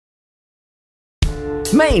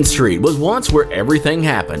Main Street was once where everything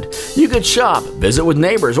happened. You could shop, visit with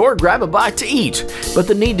neighbors, or grab a bite to eat. But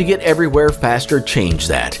the need to get everywhere faster changed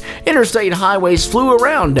that. Interstate highways flew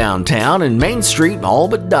around downtown and Main Street all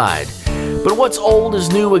but died. But what's old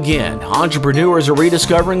is new again. Entrepreneurs are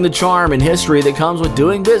rediscovering the charm and history that comes with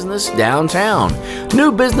doing business downtown.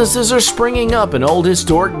 New businesses are springing up in old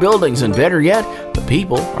historic buildings, and better yet, the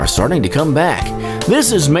people are starting to come back.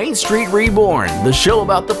 This is Main Street Reborn, the show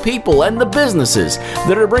about the people and the businesses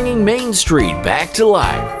that are bringing Main Street back to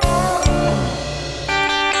life.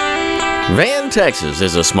 Van, Texas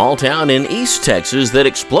is a small town in East Texas that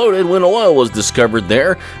exploded when oil was discovered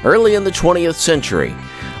there early in the 20th century.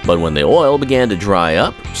 But when the oil began to dry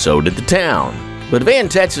up, so did the town. But Van,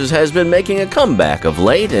 Texas has been making a comeback of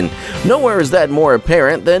late, and nowhere is that more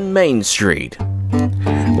apparent than Main Street.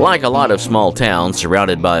 Like a lot of small towns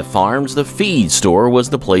surrounded by farms, the feed store was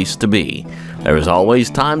the place to be. There was always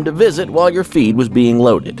time to visit while your feed was being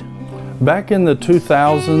loaded. Back in the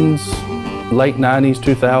 2000s, late 90s,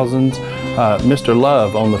 2000s, Mr.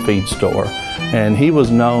 Love owned the feed store. And he was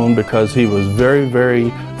known because he was very, very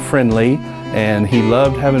friendly, and he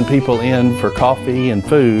loved having people in for coffee and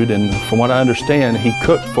food, and from what I understand, he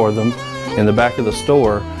cooked for them in the back of the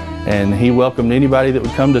store, and he welcomed anybody that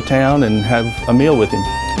would come to town and have a meal with him.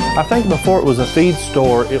 I think before it was a feed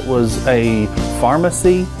store, it was a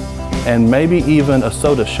pharmacy and maybe even a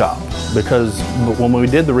soda shop, because when we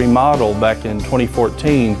did the remodel back in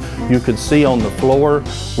 2014, you could see on the floor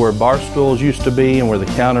where bar stools used to be and where the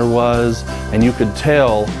counter was, and you could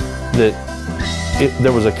tell that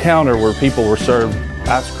there was a counter where people were served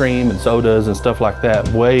ice cream and sodas and stuff like that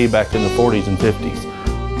way back in the 40s and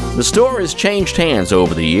 50s. The store has changed hands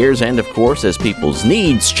over the years, and of course, as people's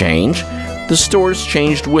needs change, the store's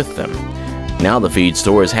changed with them. Now the feed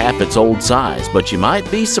store is half its old size, but you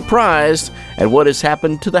might be surprised at what has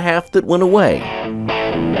happened to the half that went away.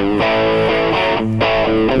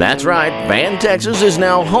 That's right, Van, Texas is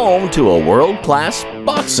now home to a world-class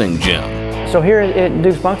boxing gym. So here at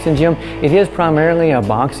Duke's Boxing Gym, it is primarily a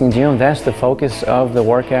boxing gym. That's the focus of the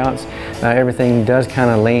workouts. Everything does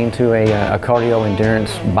kind of lean to a cardio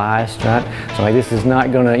endurance bias, right? So like, this is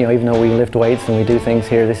not going to, even though we lift weights and we do things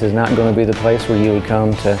here, this is not going to be the place where you would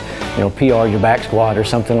come to, PR your back squat or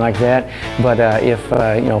something like that. But if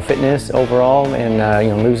fitness overall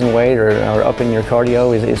and losing weight or upping your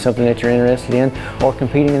cardio is something that you're interested in, or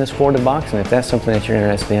competing in the sport of boxing, if that's something that you're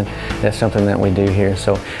interested in, that's something that we do here.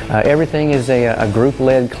 So everything is a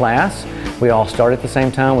group-led class. We all start at the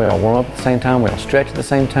same time, we all warm up at the same time, we all stretch at the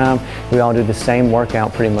same time, we all do the same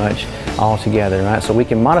workout pretty much all together, right? So we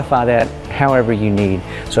can modify that however you need.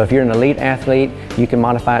 So if you're an elite athlete, you can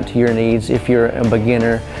modify it to your needs. If you're a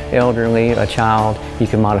beginner, elderly, a child, you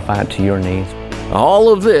can modify it to your needs.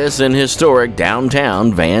 All of this in historic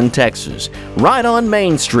downtown Van, Texas, right on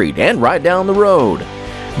Main Street and right down the road.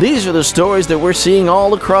 These are the stories that we're seeing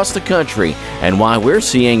all across the country, and why we're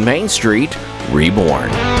seeing Main Street reborn.